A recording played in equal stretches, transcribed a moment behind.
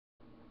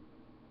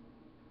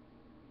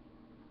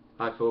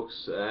Hi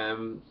folks,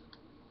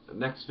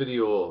 next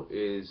video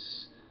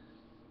is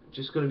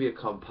just going to be a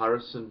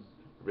comparison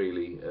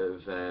really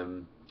of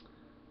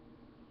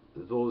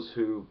those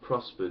who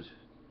prospered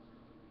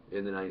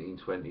in the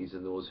 1920s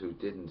and those who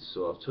didn't.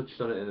 So I've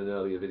touched on it in an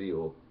earlier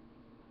video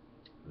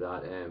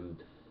that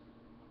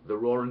the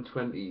Roaring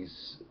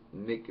Twenties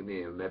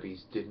nickname maybe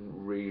didn't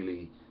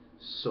really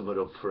sum it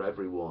up for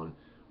everyone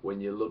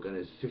when you're looking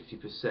at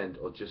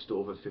 50% or just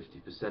over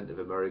 50% of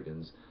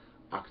Americans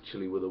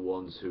actually were the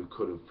ones who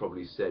could have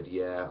probably said,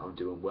 yeah, I'm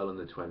doing well in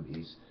the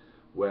 20s,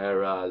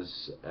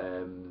 whereas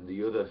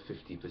the other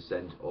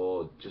 50%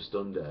 or just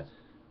under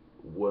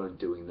weren't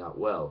doing that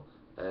well.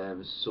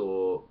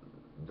 So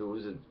there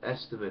was an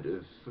estimate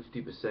of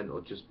 50% or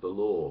just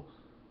below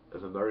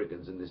of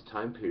Americans in this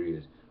time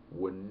period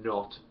were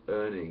not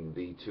earning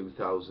the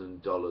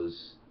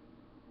 $2,000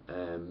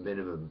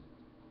 minimum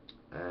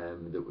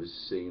that was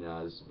seen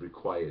as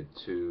required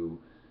to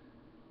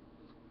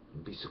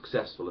be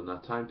successful in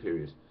that time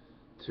period.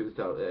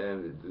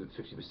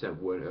 50%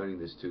 weren't earning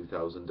this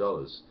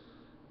 $2,000,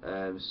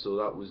 so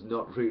that was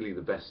not really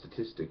the best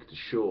statistic to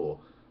show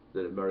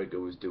that America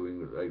was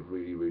doing like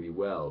really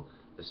well,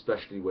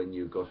 especially when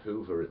you got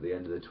Hoover at the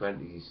end of the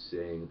 20s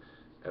saying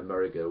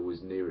America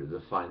was nearer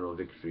the final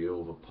victory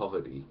over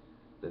poverty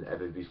than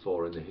ever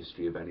before in the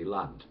history of any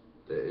land.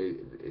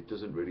 It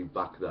doesn't really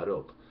back that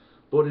up,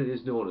 but it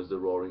is known as the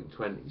Roaring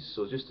Twenties.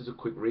 So just as a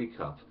quick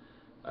recap,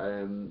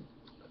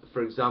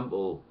 for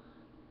example,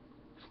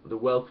 the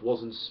wealth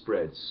wasn't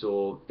spread.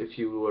 So if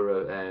you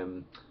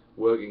were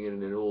working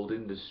in an old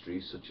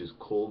industry such as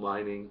coal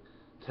mining,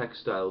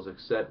 textiles,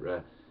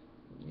 etc.,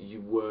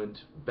 you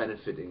weren't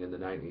benefiting in the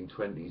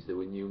 1920s. There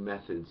were new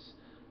methods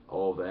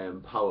of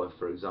power,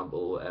 for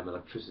example,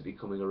 electricity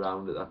coming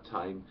around at that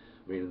time,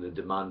 meaning the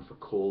demand for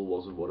coal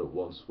wasn't what it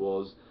once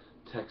was.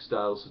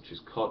 Textiles such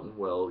as cotton,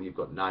 well, you've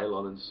got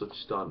nylon and such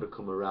starting to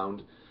come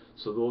around,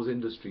 so those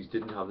industries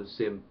didn't have the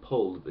same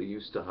pull that they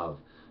used to have.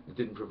 They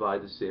didn't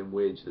provide the same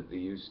wage that they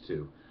used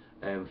to.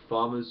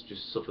 Farmers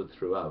just suffered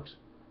throughout.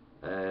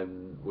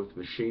 With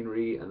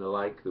machinery and the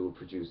like, they were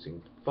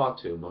producing far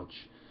too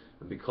much,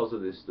 and because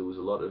of this there was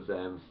a lot of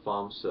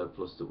farm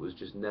surplus that was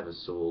just never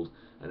sold,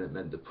 and it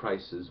meant the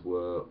prices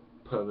were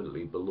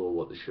permanently below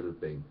what they should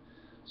have been.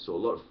 So a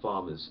lot of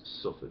farmers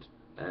suffered.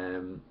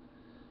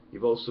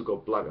 You've also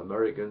got black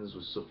Americans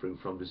were suffering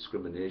from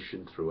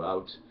discrimination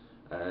throughout.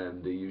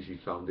 They usually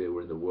found they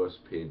were in the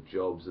worst paid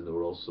jobs, and they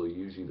were also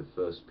usually the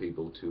first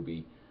people to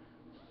be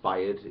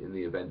fired in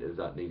the event of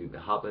that needing to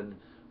happen.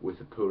 With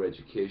the poor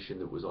education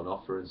that was on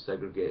offer and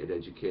segregated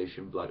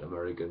education, black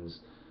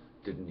Americans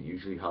didn't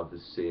usually have the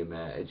same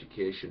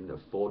education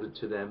afforded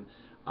to them,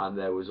 and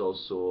there was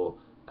also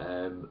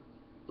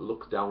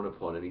looked down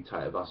upon any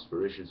type of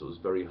aspirations. So it was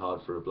very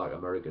hard for a black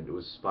American to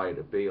aspire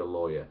to be a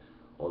lawyer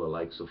or the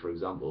like. So for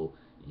example,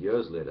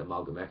 years later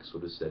Malcolm X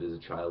would have said as a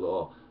child,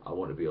 oh, I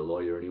want to be a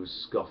lawyer, and he was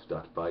scoffed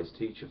at by his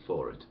teacher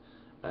for it.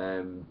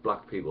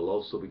 Black people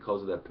also,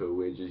 because of their poor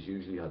wages,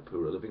 usually had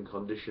poorer living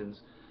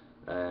conditions,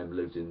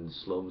 lived in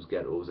slums,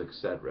 ghettos,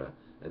 etc.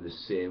 And the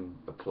same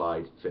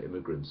applied for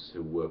immigrants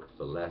who worked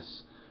for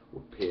less,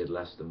 were paid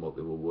less than what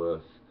they were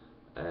worth,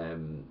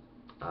 and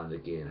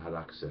again had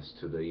access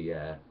to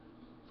the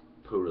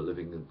poorer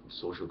living and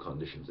social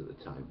conditions at the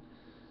time.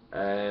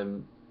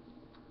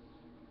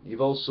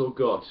 You've also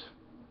got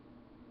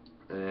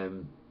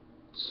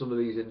some of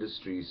these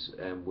industries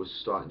were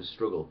starting to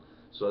struggle.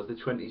 So as the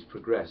 20s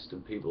progressed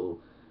and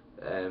people,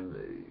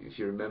 if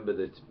you remember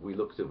that we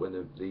looked at when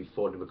the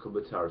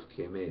Ford-Macumber tariff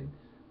came in,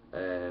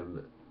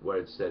 where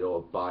it said,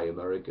 oh, buy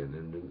American,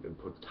 and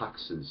put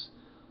taxes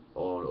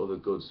on other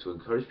goods to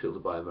encourage people to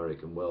buy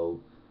American. Well,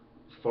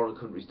 foreign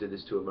countries did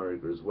this to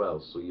America as well.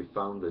 So you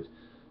found that,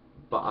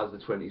 but as the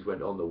 20s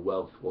went on, the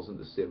wealth wasn't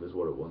the same as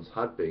what it once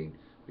had been,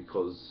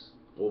 because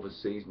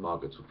overseas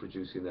markets were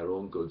producing their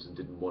own goods and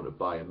didn't want to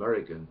buy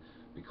American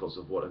because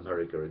of what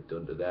America had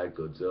done to their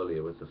goods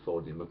earlier with the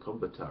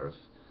Ford-Macumber tariff.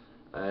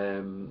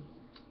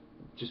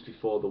 Just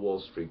before the Wall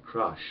Street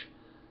crash,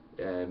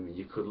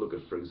 you could look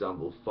at, for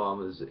example,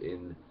 farmers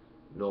in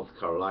North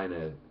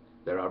Carolina,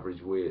 their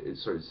average wage,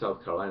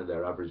 South Carolina,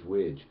 their average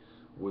wage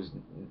was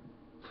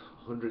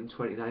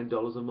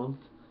 $129 a month,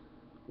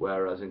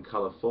 whereas in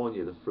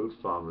California the fruit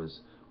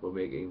farmers were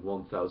making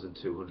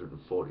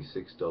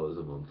 $1,246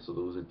 a month. So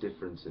there was a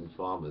difference in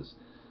farmers,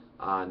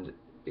 and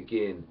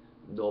again,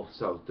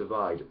 north-south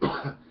divide.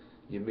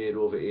 You made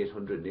over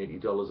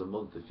 $880 a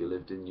month if you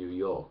lived in New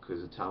York,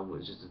 because the town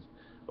was just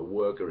a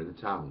worker in the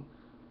town,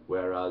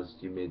 whereas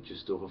you made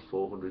just over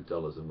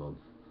 $400 a month,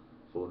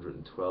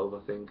 412 I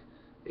think,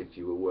 if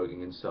you were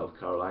working in South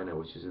Carolina,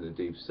 which is in the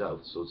deep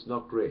south. So it's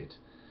not great.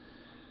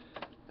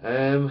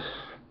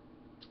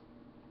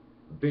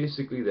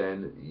 Basically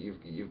then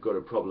you've got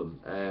a problem,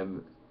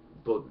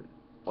 but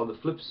on the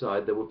flip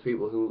side there were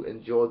people who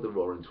enjoyed the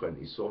Roaring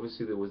Twenties. So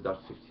obviously there was that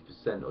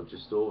 50% or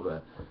just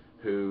over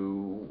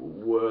who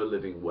were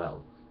living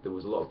well. There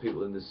was a lot of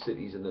people in the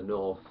cities in the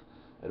north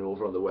and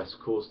over on the west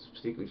coast,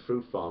 particularly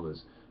fruit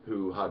farmers,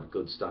 who had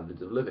good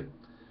standards of living.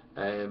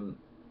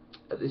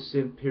 at this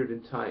same period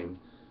in time,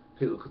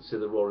 people could say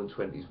the Roaring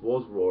Twenties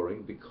was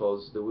roaring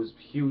because there was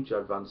huge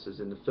advances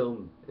in the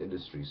film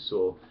industry.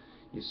 So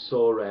you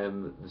saw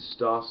the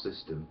star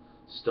system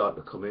start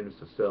to come in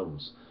for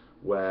films,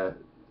 where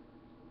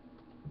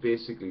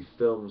basically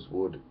films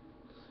would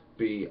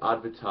be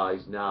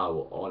advertised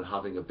now on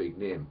having a big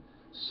name.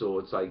 So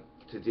it's like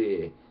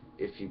today,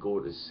 if you go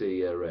to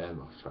see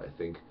I'm trying to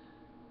think,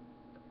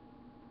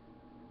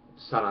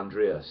 San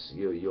Andreas,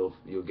 you'll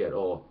get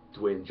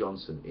Dwayne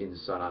Johnson in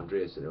San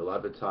Andreas, and it'll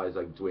advertise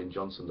like Dwayne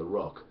Johnson, The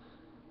Rock,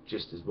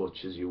 just as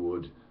much as you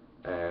would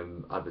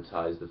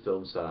advertise the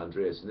film San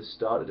Andreas. And this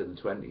started in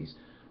the 20s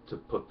to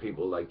put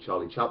people like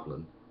Charlie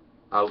Chaplin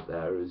out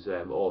there as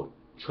or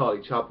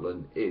Charlie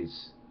Chaplin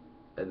is,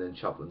 and then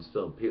Chaplin's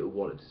film. People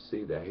wanted to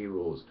see their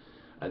heroes,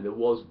 and there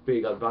was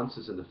big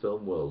advances in the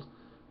film world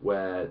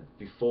where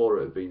before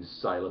it had been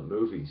silent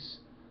movies,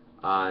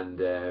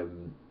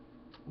 and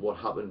what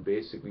happened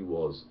basically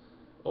was,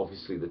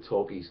 obviously the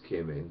talkies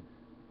came in,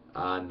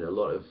 and a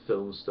lot of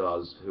film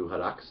stars who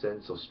had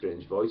accents or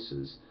strange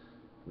voices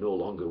no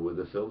longer were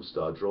the film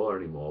star draw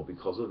anymore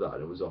because of that,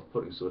 and it was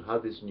off-putting. So it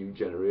had this new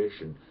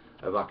generation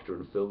of actor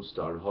and film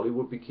star, and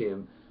Hollywood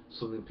became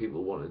something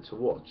people wanted to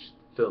watch.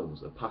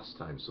 Films, a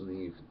pastime, something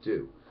you could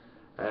do.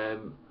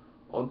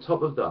 On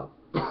top of that,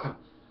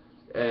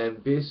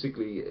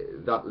 basically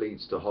that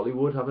leads to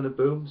Hollywood having a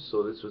boom.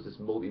 So this was this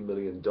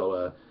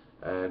multi-million-dollar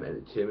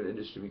entertainment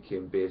industry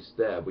became based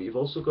there. But you've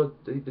also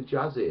got the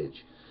jazz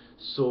age.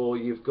 So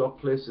you've got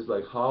places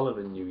like Harlem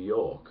in New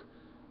York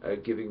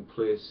giving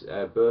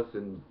birth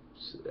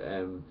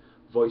and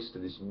voice to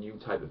this new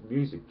type of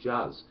music,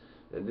 jazz.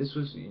 And this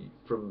was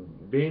from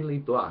mainly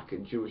black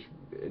and Jewish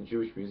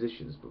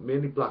musicians, but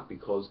mainly black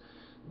because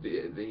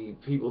the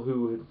people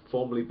who had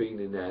formerly been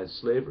in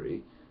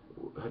slavery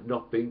had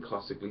not been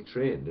classically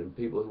trained, and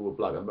people who were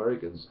black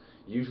Americans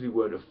usually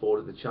weren't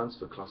afforded the chance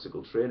for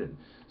classical training.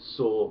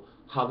 So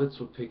habits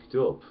were picked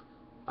up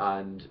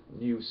and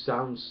new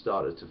sounds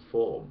started to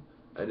form,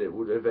 and it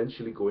would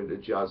eventually go into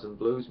jazz and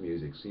blues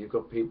music. So you've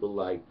got people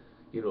like,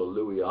 you know,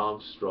 Louis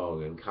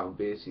Armstrong and Count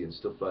Basie and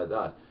stuff like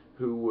that,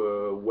 who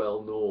were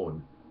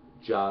well-known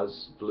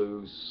jazz,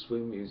 blues,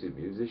 swing music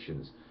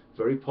musicians,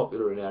 very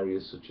popular in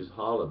areas such as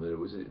Harlem,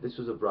 and this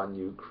was a brand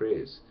new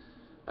craze.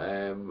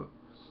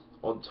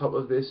 On top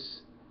of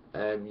this,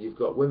 you've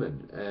got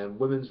women.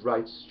 Women's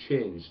rights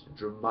changed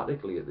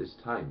dramatically at this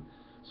time.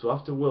 So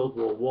after World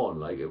War One,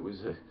 like it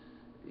was,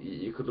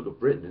 you could look at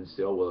Britain and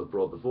say, oh well, it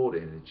brought the vote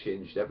in, and it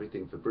changed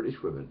everything for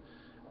British women.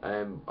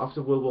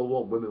 After World War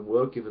One, women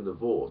were given the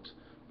vote,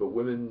 but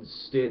women's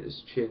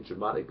status changed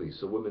dramatically.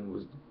 So women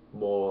was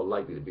more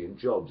likely to be in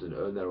jobs and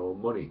earn their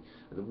own money,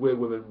 and the way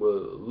women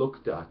were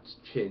looked at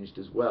changed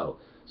as well.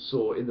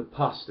 So in the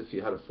past, if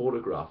you had a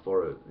photograph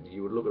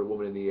you would look at a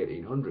woman in the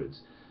 1800s,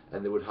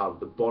 and they would have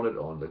the bonnet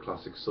on, the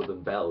classic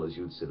Southern belle, as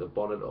you would say, the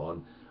bonnet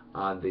on,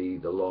 and the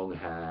long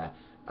hair,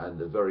 and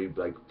the very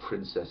like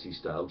princessy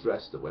style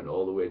dress that went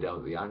all the way down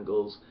to the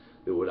ankles.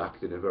 They would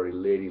act in a very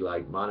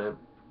ladylike manner,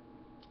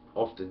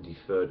 often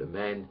defer to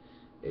men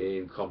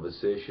in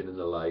conversation and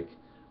the like.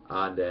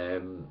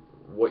 And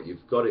what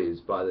you've got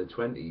is, by the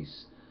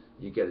 20s,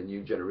 you get a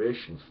new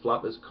generation.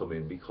 Flappers come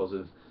in because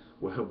of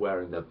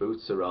wearing their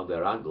boots around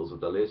their ankles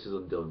with the laces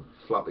undone,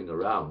 flapping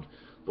around.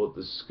 But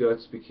the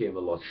skirts became a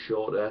lot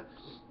shorter.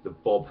 The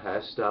bob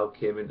hairstyle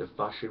came into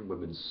fashion.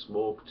 Women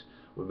smoked.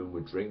 Women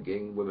were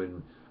drinking.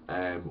 Women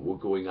were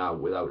going out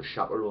without a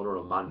chaperone or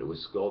a man to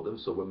escort them.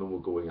 So women were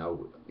going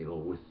out, you know,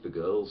 with the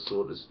girls,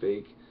 so to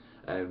speak.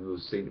 They were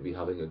seen to be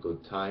having a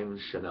good time.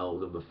 Chanel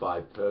No.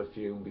 5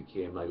 perfume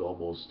became like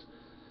almost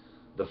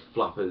the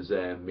flappers'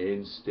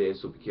 mainstay,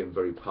 so it became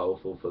very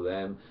powerful for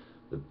them.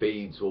 The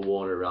beads were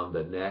worn around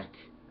their neck.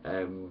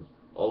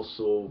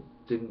 Also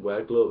didn't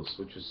wear gloves,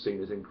 which was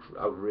seen as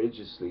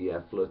outrageously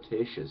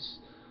flirtatious,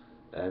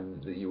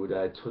 that you would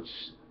touch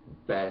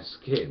bare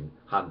skin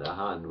hand to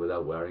hand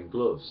without wearing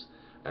gloves.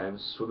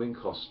 Swimming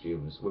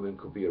costumes, women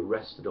could be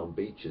arrested on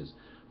beaches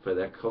for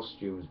their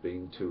costumes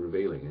being too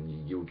revealing,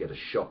 and you would get a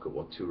shock at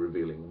what too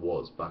revealing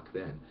was back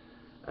then.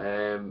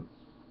 And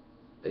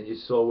you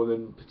saw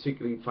women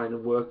particularly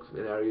finding work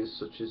in areas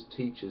such as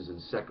teachers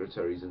and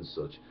secretaries and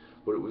such.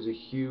 But it was a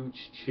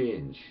huge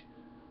change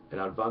and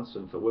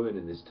advancement for women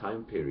in this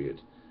time period.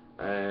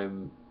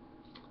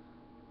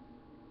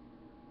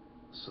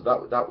 So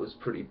that was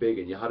pretty big,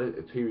 and you had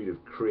a period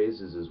of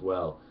crazes as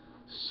well.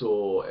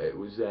 So it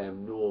was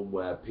known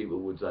where people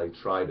would like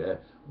try to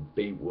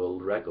beat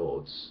world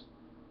records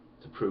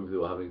to prove they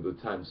were having a good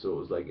time. So it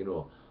was like, you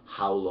know,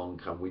 how long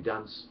can we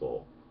dance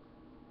for?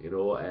 You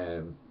know,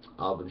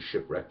 Alvin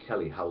Shipwreck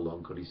Kelly, how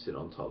long could he sit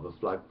on top of a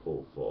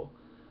flagpole for?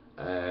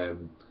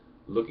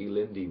 Lucky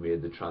Lindy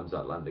made the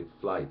transatlantic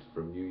flight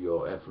from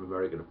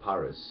America to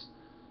Paris,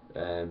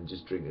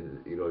 just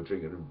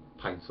drinking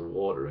pints of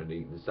water and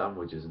eating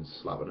sandwiches and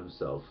slapping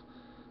himself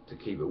to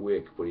keep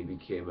awake. But he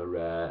became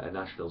a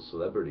national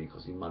celebrity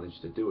because he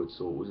managed to do it.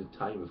 So it was a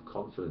time of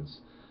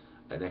confidence,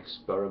 an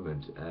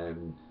experiment.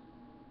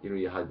 You know,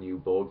 you had new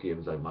board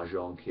games like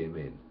Mahjong came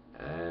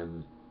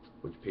in,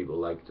 which people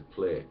liked to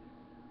play.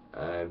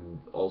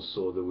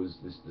 Also, there was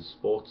the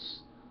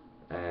sports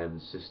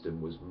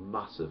system was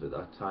massive at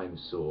that time.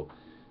 So,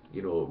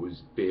 you know, it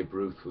was Babe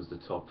Ruth was the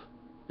top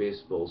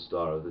baseball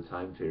star of the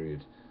time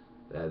period,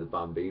 the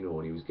Bambino,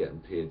 and he was getting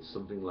paid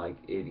something like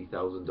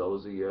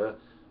 $80,000 a year,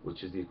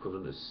 which is the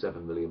equivalent of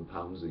 £7 million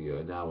a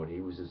year now, and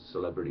he was a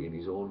celebrity in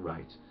his own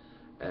right.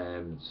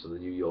 So the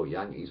New York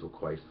Yankees were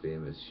quite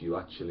famous. You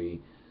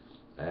actually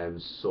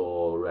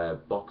saw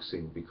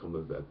boxing become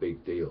a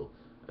big deal,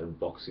 and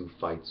boxing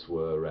fights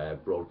were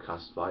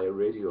broadcast via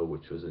radio,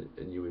 which was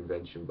a new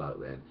invention back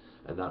then,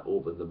 and that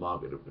opened the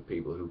market up to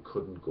people who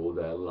couldn't go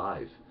there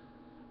live.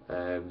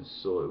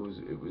 So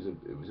it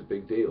was a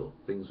big deal.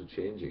 Things were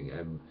changing.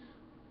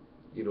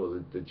 You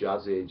know, the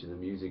jazz age and the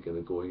music and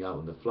the going out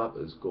and the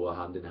flappers go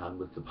hand in hand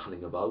with the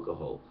banning of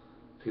alcohol.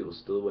 People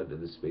still went to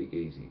the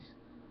speakeasies.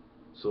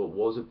 So it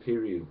was a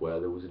period where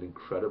there was an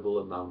incredible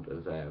amount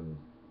of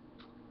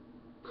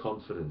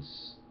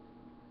confidence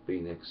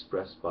being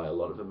expressed by a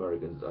lot of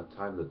Americans at that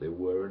time that they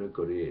were in a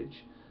good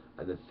age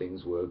and that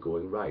things were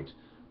going right.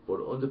 But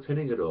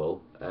underpinning it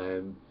all,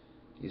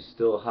 you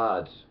still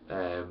had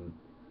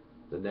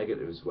the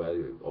negatives, where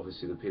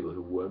obviously the people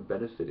who weren't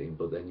benefiting,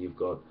 but then you've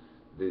got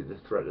the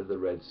threat of the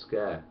Red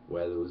Scare,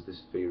 where there was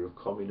this fear of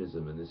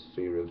communism and this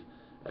fear of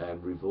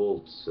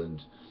revolts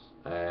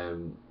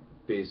and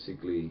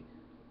basically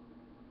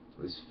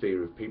this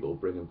fear of people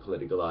bringing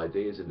political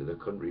ideas into the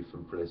country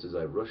from places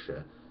like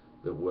Russia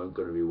that weren't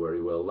going to be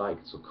very well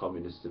liked. So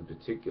communists in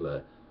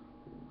particular,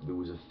 there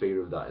was a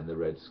fear of that in the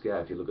Red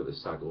Scare. If you look at the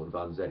Sacco and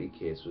Vanzetti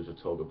case, which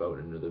I talk about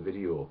in another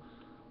video,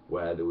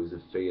 where there was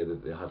a fear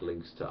that they had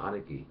links to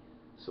anarchy.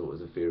 So it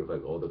was a fear of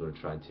like, oh, they're going to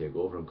try and take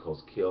over and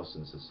cause chaos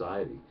in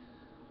society.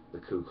 The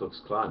Ku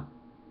Klux Klan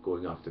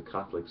going after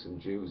Catholics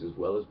and Jews as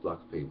well as black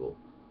people.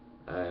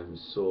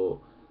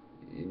 So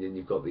and then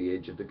you've got the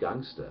age of the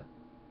gangster,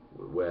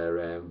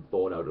 where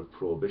born out of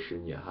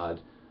prohibition you had,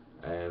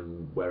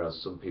 whereas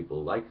some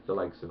people like the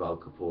likes of Al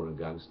Capone and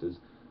gangsters,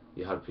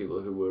 you had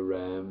people who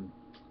were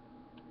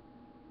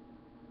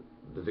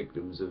the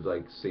victims of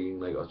like seeing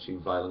like actually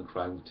violent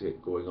crime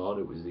going on.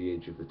 It was the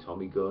age of the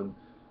Tommy gun,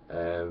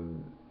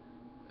 and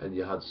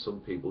you had some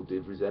people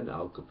did resent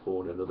Al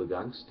Capone and other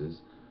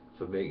gangsters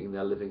for making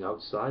their living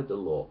outside the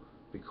law,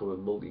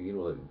 becoming you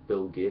know, like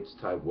Bill Gates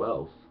type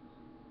wealth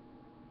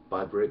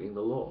by breaking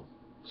the law.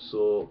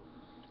 So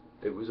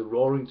it was a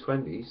roaring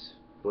 20s,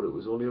 but it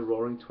was only a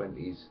roaring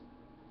 20s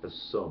for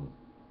some,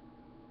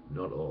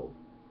 not all.